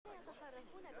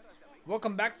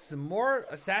Welcome back to some more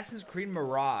Assassin's Creed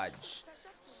Mirage.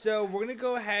 So we're gonna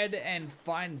go ahead and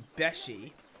find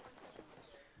Beshi.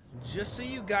 Just so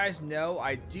you guys know,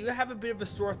 I do have a bit of a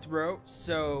sore throat,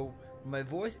 so my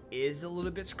voice is a little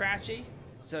bit scratchy.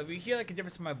 So if you hear like a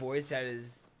difference in my voice, that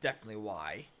is definitely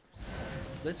why.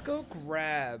 Let's go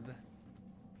grab...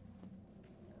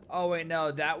 Oh wait,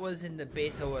 no, that was in the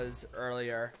base I was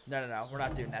earlier. No, we're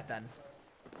not doing that then.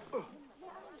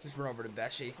 Just run over to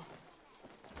Beshi.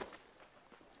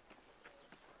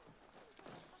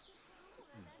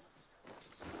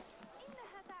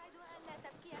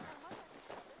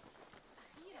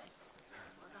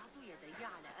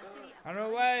 On our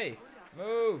way!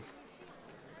 Move!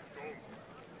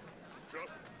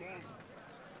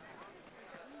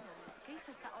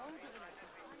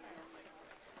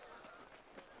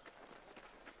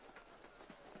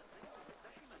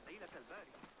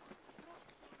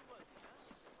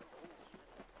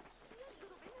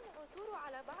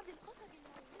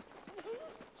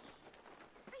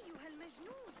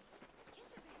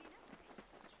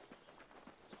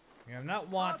 Yeah, I'm not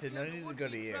wanted, no need to go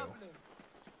to you.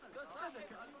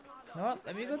 You know what?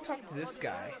 Let me go talk to this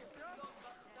guy.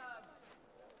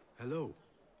 Hello.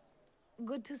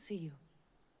 Good to see you.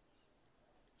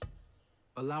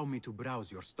 Allow me to browse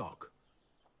your stock.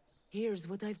 Here's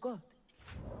what I've got.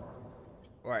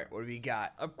 Alright, what do we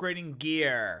got? Upgrading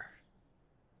gear.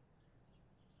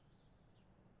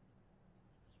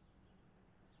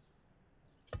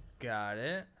 Got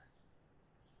it.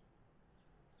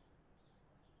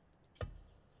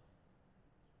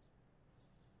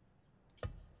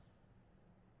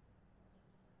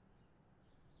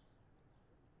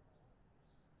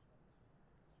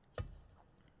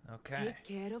 Okay. Take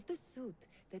care of the suit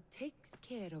that takes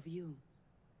care of you.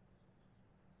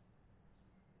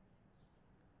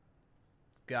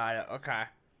 Got it. Okay.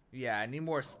 Yeah, I need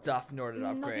more stuff in order to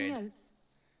upgrade. Nothing else?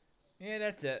 Yeah,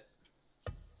 that's it.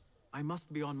 I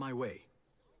must be on my way.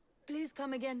 Please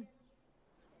come again.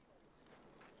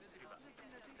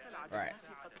 Alright.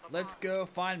 Let's go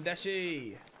find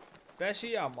Beshi.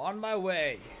 Beshi, I'm on my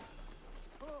way.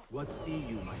 What see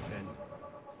you, my friend?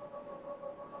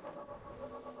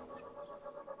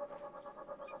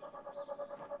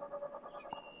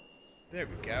 There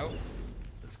we go.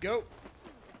 Let's go.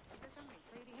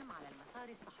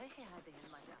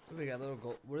 Oh, we got a little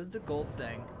gold. What does the gold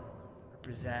thing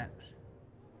represent?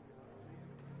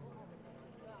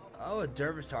 Oh, a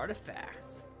Dervish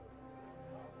artifact.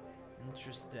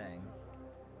 Interesting.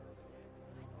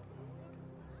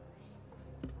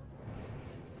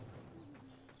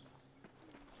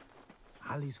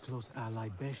 Ali's close ally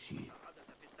Beshi.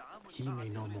 He may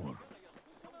know more.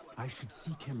 I should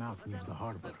seek him out near the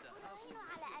harbor.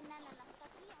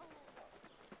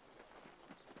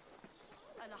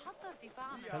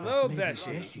 Hello, Maybe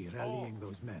Beshi. Beshi rallying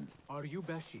those men. Are you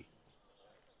Beshi?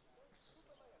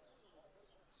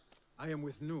 I am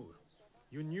with Nur.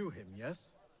 You knew him,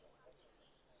 yes?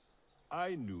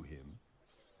 I knew him.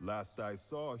 Last I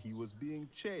saw, he was being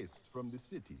chased from the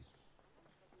city.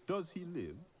 Does he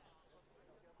live?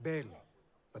 Barely,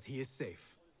 but he is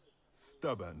safe.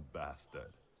 Stubborn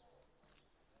bastard.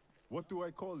 What do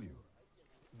I call you?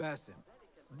 Basim.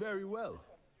 Very well,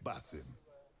 Basim.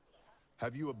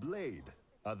 Have you a blade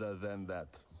other than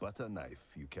that butter knife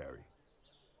you carry?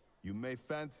 You may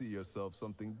fancy yourself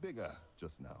something bigger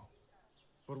just now.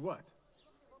 For what?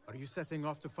 Are you setting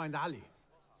off to find Ali?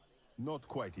 Not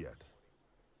quite yet.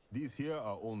 These here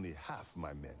are only half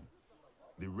my men.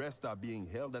 The rest are being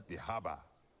held at the harbor,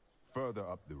 further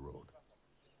up the road.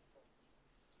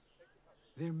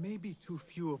 There may be too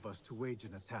few of us to wage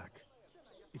an attack.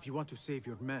 If you want to save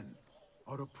your men,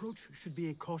 our approach should be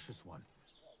a cautious one.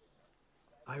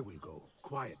 I will go,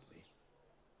 quietly.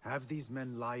 Have these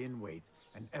men lie in wait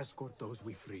and escort those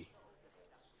we free.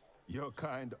 Your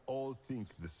kind all think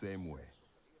the same way.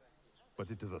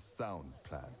 But it is a sound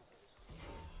plan.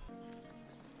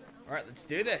 Alright, let's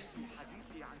do this.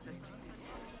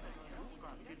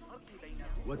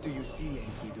 What do you see,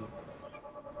 Enkidu?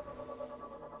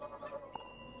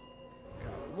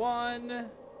 Got 1,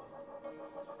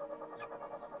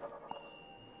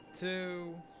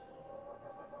 2.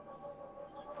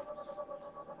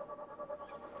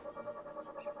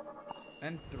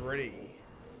 And 3. I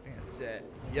think that's it.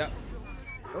 Yep.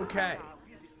 Okay.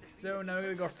 So now we're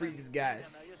gonna go free these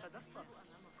guys.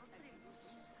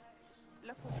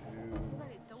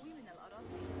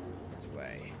 This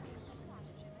way.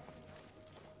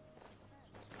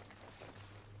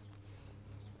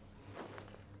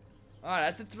 Oh,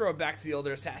 that's a throwback to the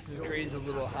older Assassin's Creed, those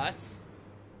little huts.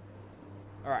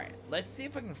 Alright, let's see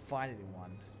if I can find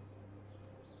anyone.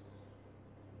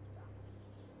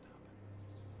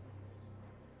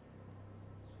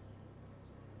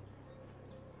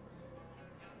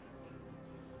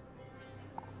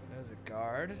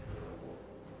 guard.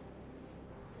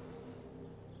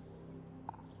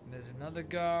 There's another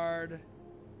guard.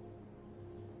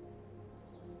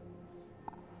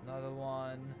 Another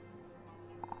one.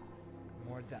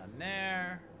 More down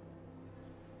there.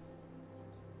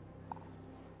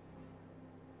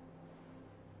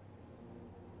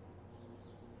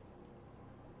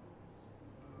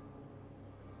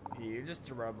 You're just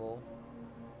a rebel.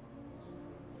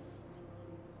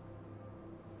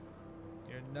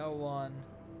 You're no one.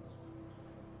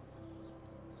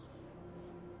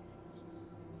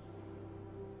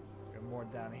 Got more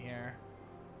down here.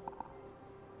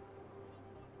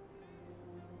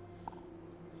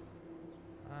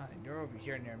 Ah, you're over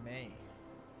here near me.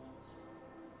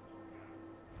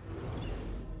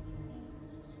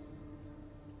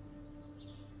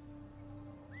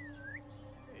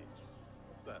 Hey,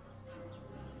 what's that?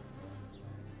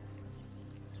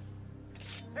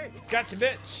 Hey! Gotcha,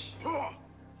 bitch!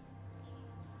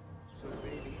 So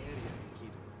baby area,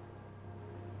 kid.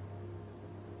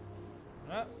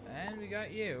 Oh, and we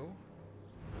got you.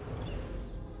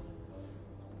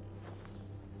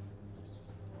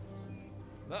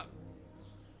 Oh.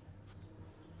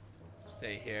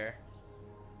 Stay here.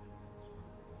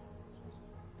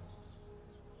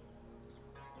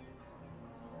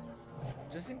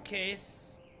 Just in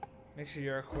case, make sure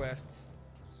you're equipped.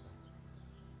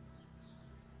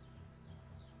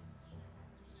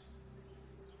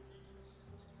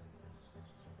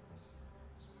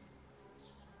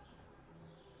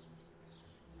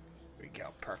 There we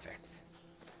go, perfect.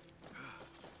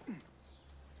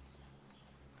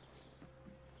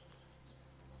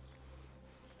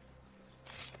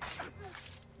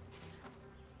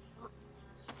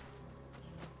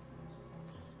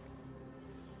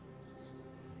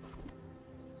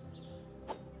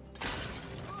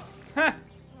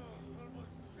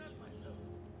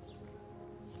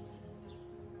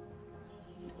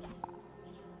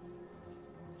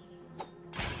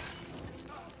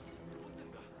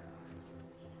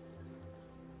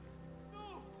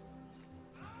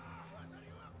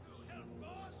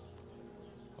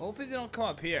 Hopefully they don't come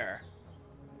up here.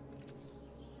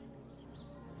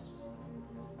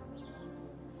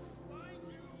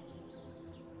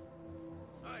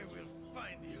 I will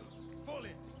find you. Fall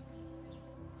in.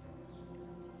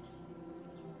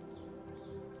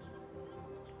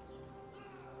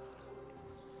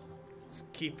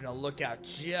 Just keeping a lookout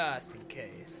just in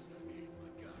case.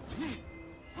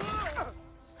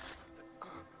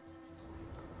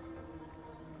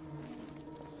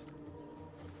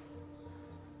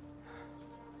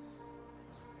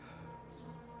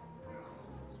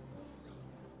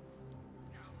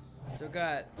 Still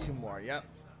got two more, yep.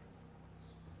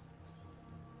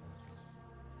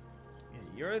 Yeah,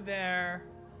 you're there.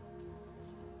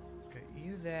 Got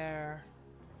you there.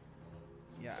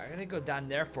 Yeah, I'm gonna go down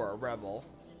there for a rebel.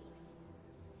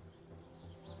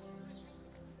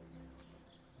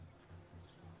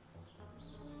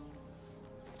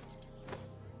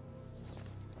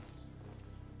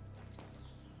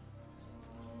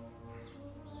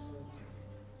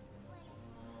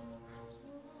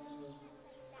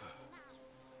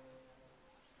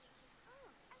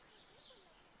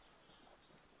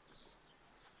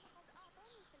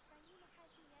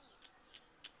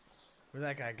 Where'd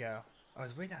that guy go? Oh,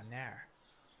 he's way down there.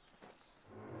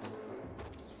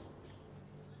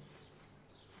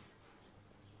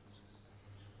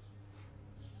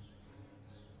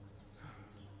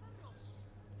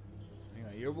 You know,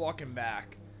 you're walking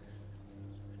back.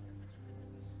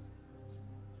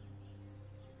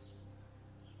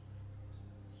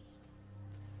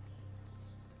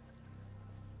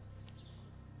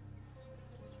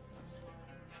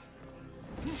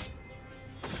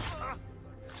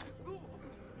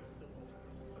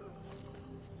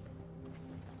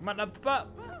 Come on, up.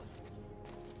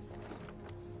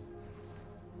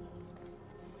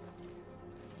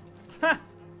 Ha!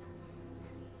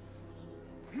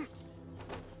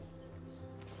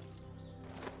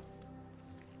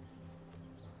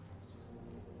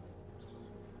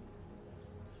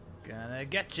 Gonna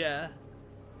getcha.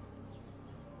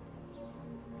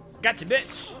 Gotcha,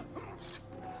 bitch.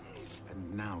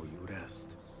 And now you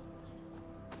rest.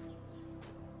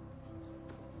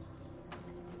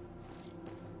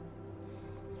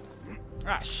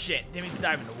 Ah, shit. Didn't mean to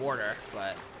dive in the water,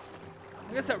 but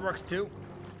I guess that works too.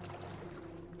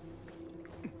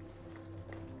 You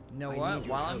know what?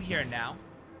 While I'm here now.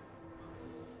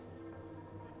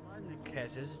 Okay,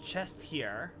 so there's a chest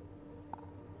here.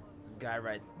 A guy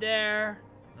right there.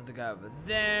 Another guy over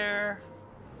there.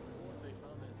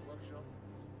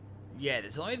 Yeah,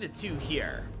 there's only the two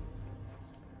here.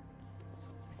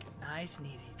 Nice and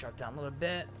easy. Drop down a little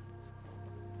bit.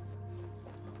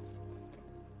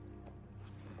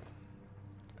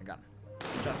 I got him.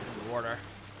 Drop into the water.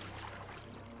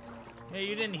 Hey,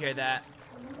 you didn't hear that.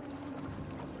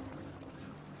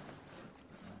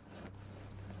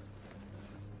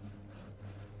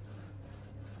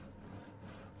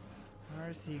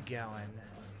 Where's he going?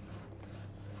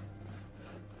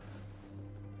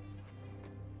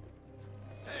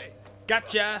 Hey,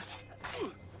 gotcha!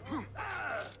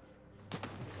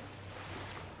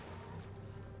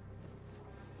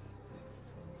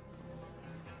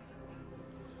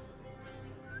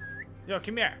 Yo,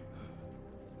 come here.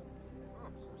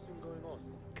 Something going on.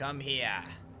 Come here.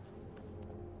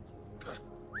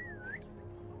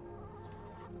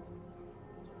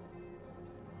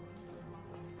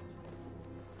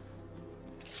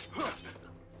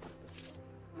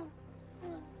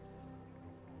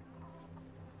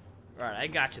 Alright, I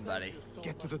got you, buddy.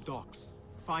 Get to the docks.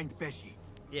 Find Beshi.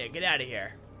 Yeah, get out of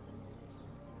here.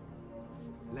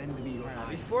 Lend me your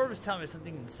eyes. Before it was telling me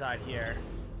something inside here.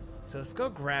 So let's go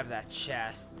grab that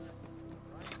chest.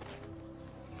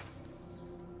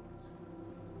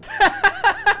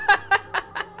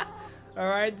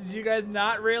 Alright, did you guys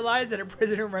not realize that a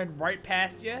prisoner ran right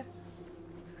past you?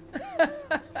 Oh,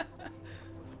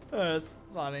 that's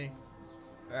funny.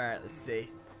 Alright, let's see.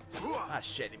 Ah,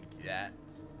 shit, I didn't mean to do that.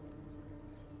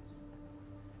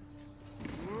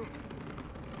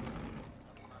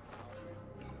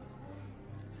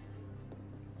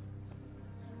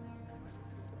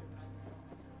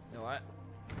 You know what?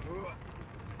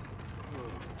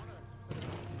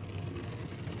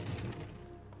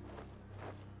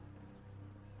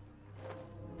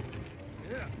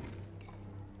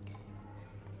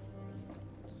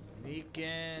 Sneak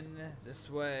in this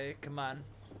way. Come on.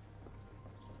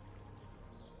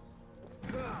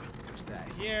 Push that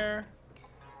here.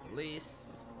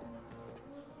 Release.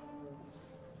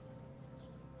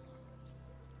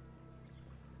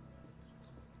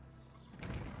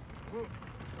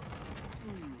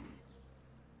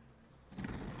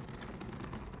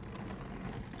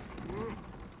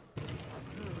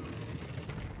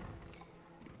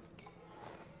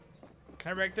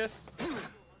 Can I break this?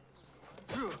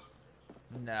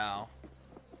 No.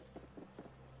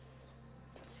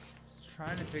 Just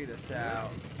trying to figure this out.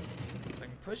 So I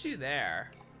can push you there.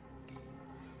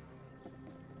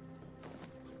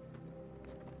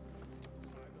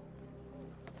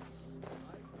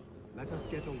 Let us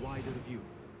get a wider view.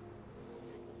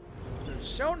 So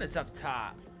it's showing us up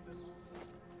top.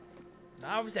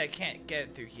 Now obviously I can't get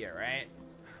it through here, right?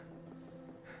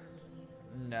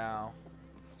 No.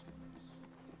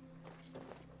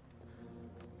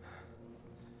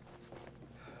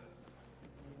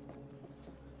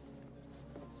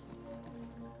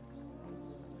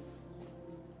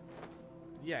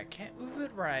 Yeah, I can't move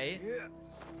it right.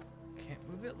 Can't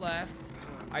move it left.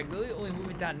 I literally only move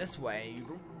it down this way. You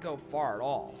don't go far at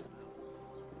all.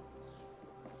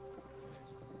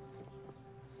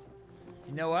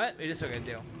 You know what? Maybe this is what I'm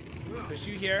gonna do. Push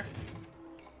you here.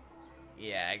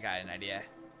 Yeah, I got an idea.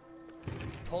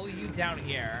 Let's pull you down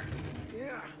here.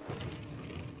 Yeah.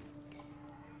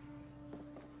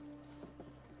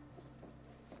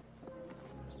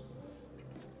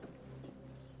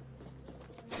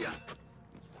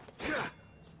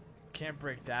 Can't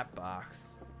break that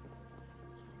box.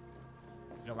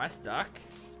 Am I stuck?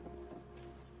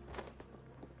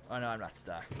 Oh no, I'm not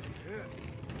stuck.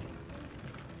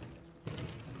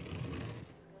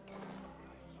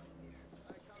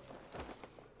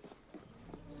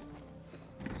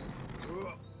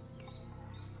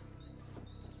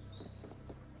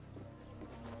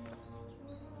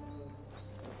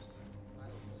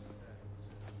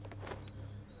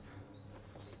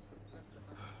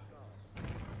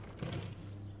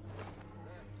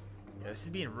 This is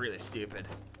being really stupid.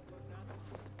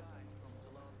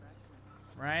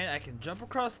 Right? I can jump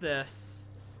across this.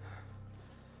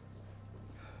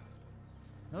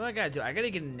 What do I gotta do? I gotta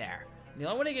get in there. The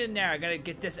only way to get in there, I gotta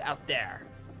get this out there.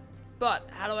 But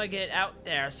how do I get it out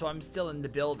there so I'm still in the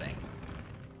building?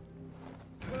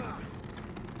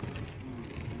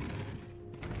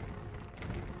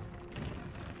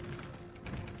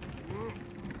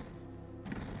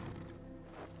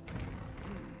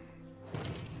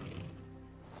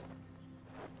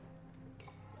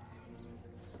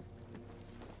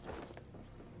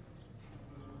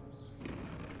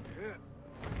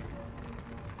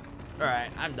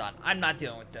 Alright, I'm done. I'm not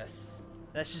dealing with this.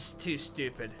 That's just too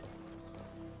stupid.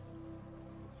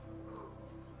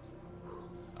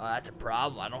 Oh, that's a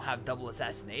problem. I don't have double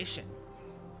assassination.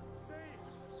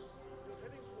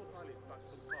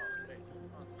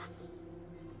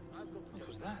 What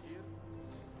was that?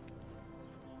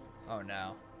 Oh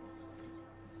no.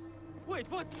 Wait,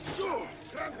 what?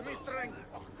 Grant me strength.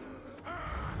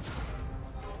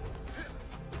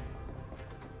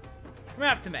 Come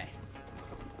after me.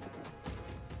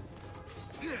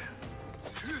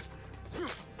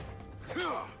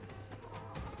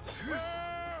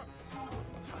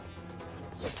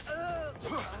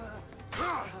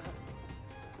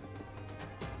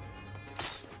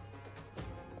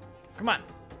 Come on.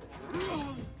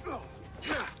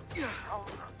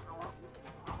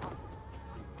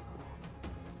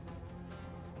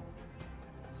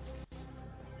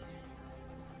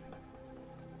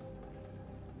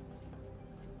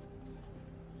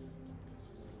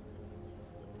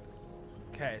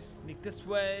 Okay, sneak this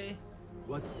way.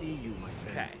 What see you, my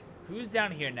friend? Okay, who's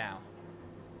down here now?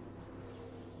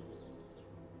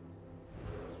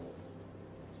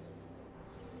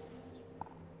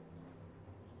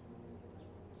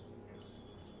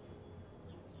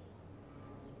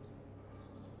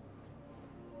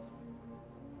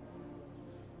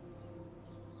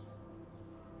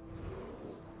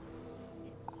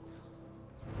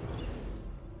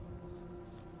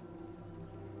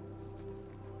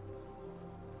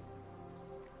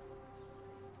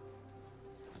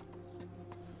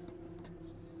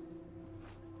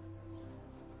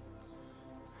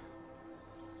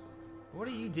 What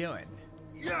are you doing?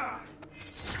 Yeah.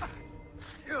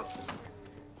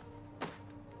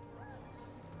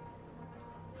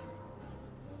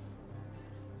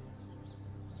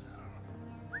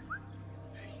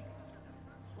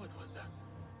 What was that?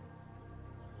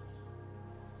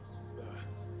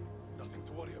 Nothing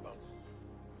to worry about.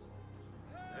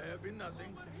 Maybe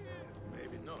nothing.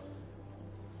 Maybe not.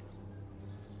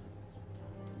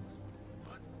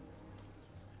 What?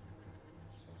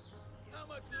 How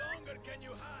much longer can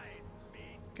you hide,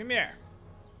 me? Come here.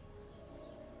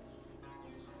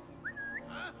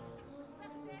 Huh?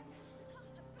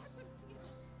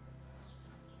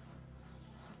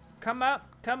 Come up.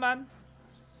 Come on.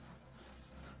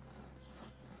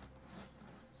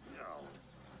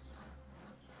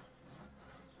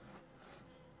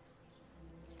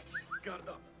 Guard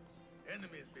up.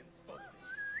 Enemy's been spotted.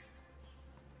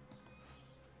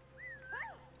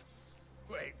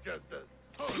 Wait, just a...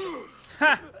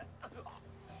 Ha!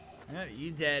 Oh,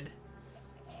 you dead.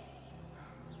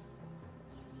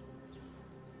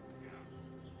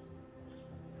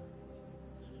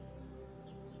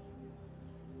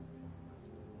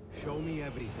 Show me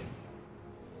everything.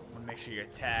 I want to make sure you're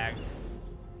tagged.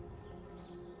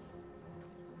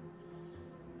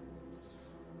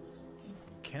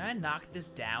 Can I knock this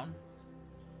down?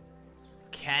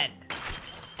 Can.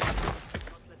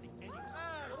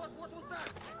 What was that?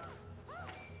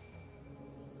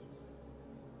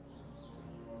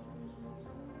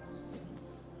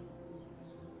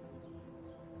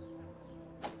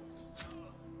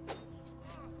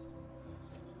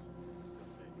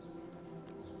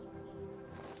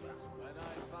 When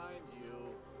I find you.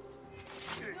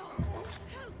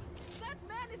 Help! That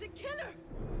man is a killer!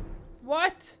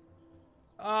 What?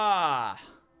 Ah.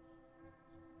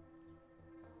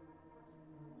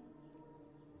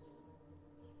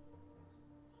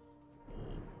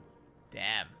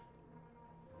 Damn.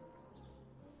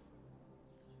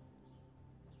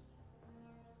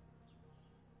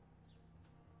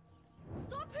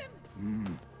 Stop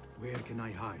him! Where can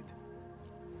I hide?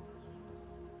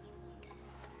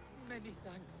 Many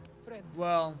thanks, friend.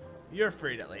 Well, you're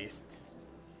freed at least.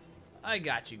 I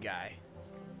got you, guy.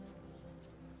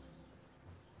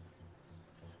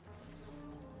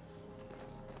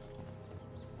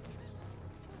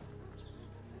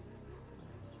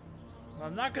 Well,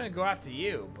 I'm not gonna go after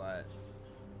you, but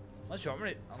unless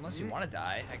you want to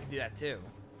die, I can do that too.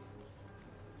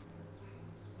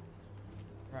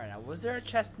 Right now, was there a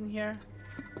chest in here?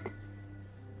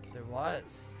 There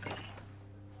was.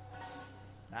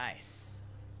 Nice.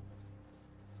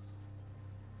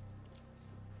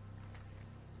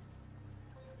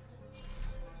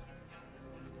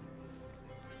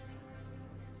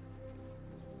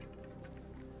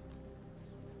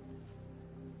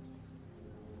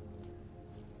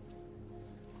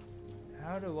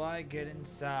 How do I get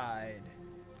inside?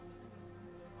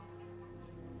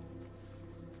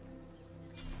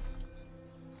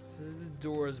 So the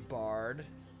door is barred.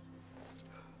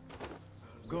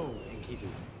 Go, Enkidu.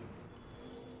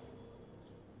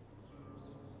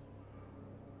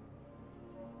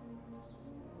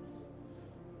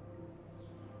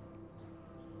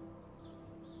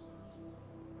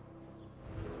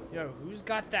 Yo, who's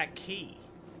got that key?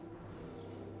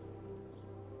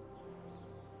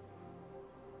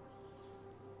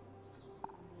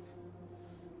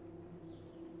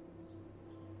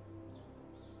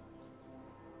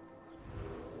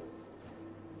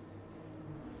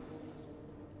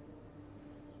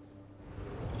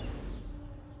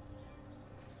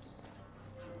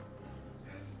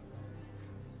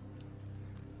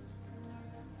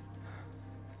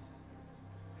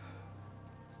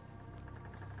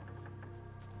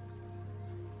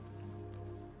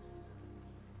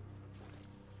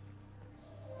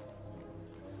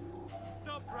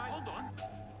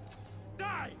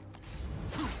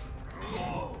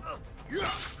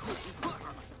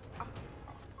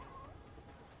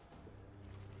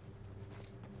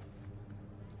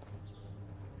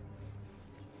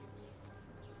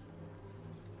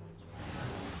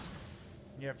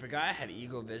 Yeah, I forgot I had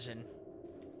eagle vision.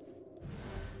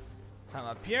 Climb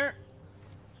up here.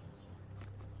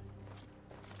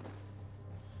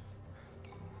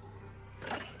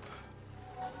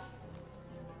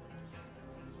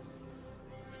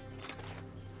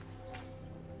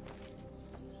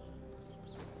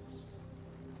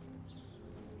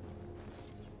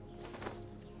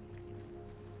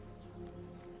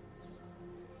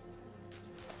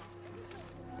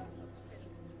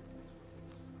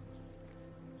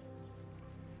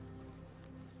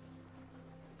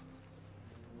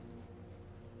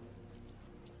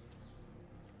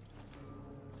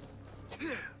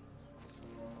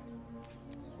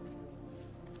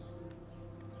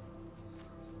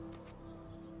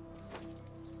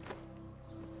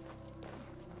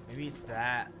 Maybe it's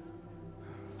that.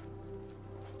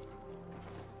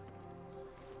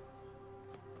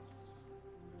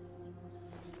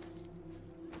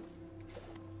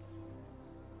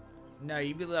 No,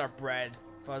 you'd be lit up red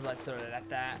if I was like throwing it at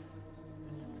that.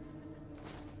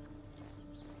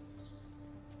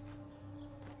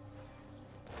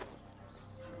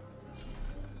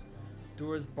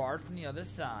 Door's barred from the other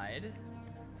side.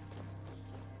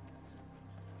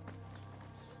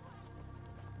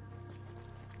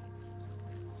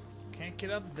 Can't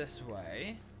get up this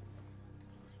way.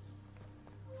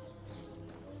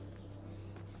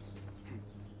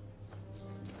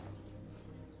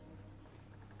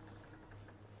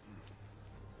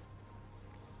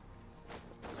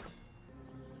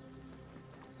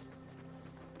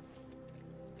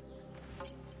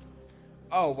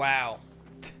 Oh, wow.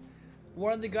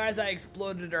 One of the guys I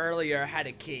exploded earlier had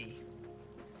a key.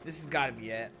 This has got to be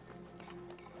it.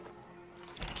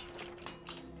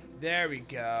 There we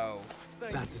go.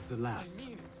 That is the last.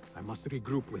 I must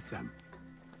regroup with them.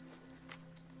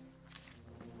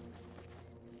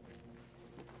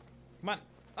 Come on.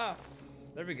 Off.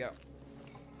 There we go.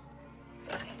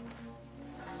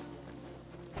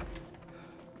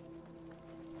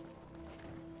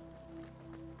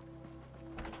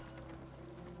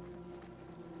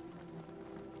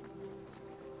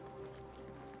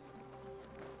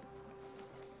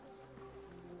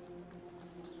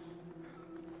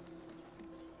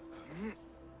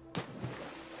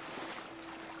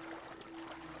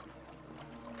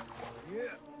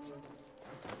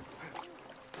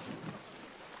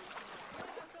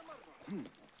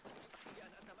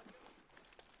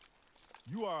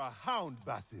 You are a hound,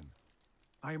 Basim.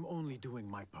 I am only doing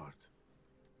my part.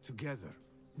 Together,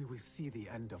 we will see the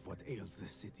end of what ails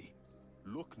this city.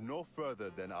 Look no further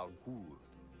than Al-Ghul,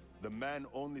 the man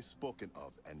only spoken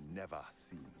of and never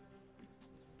seen.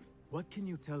 What can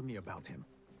you tell me about him?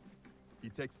 He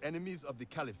takes enemies of the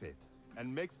Caliphate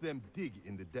and makes them dig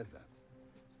in the desert.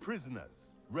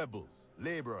 Prisoners, rebels,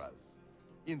 laborers.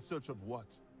 In search of what?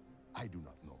 I do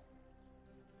not know.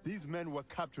 These men were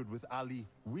captured with Ali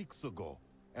weeks ago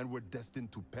and were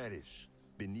destined to perish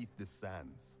beneath the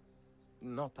sands.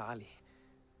 Not Ali.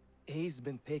 He's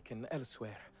been taken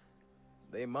elsewhere.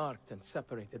 They marked and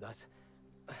separated us.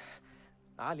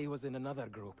 Ali was in another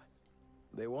group.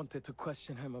 They wanted to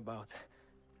question him about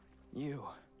you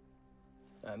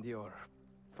and your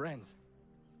friends.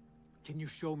 Can you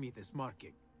show me this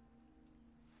marking?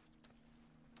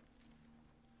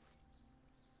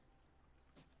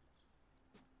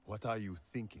 What are you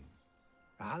thinking?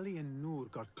 Ali and Noor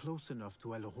got close enough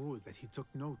to Al-Ghul that he took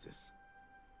notice.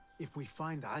 If we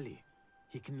find Ali,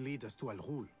 he can lead us to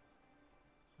Al-Ghul.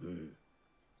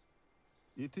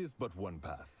 It is but one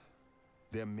path.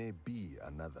 There may be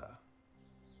another.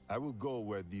 I will go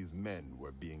where these men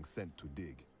were being sent to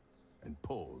dig, and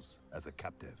pose as a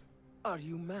captive. Are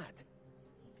you mad?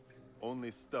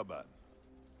 Only stubborn.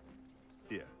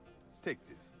 Here, take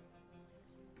this.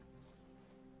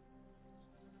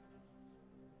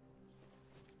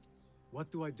 What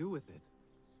do I do with it?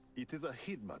 It is a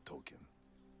Hidma token.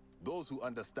 Those who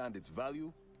understand its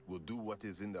value will do what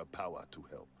is in their power to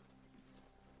help.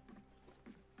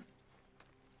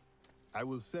 I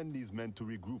will send these men to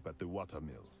regroup at the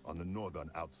watermill on the northern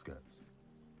outskirts.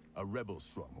 A rebel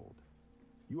stronghold.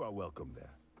 You are welcome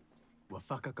there.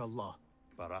 Wafakak Allah.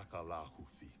 Barakallahu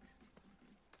fiq.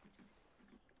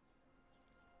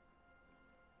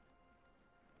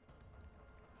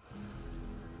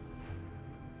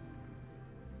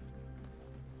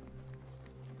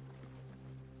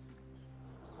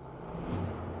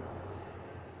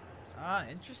 Ah,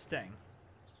 interesting.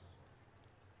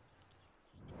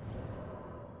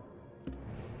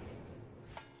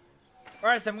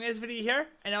 Alright, so I'm going to end this video here,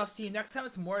 and I'll see you next time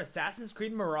with some more Assassin's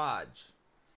Creed Mirage.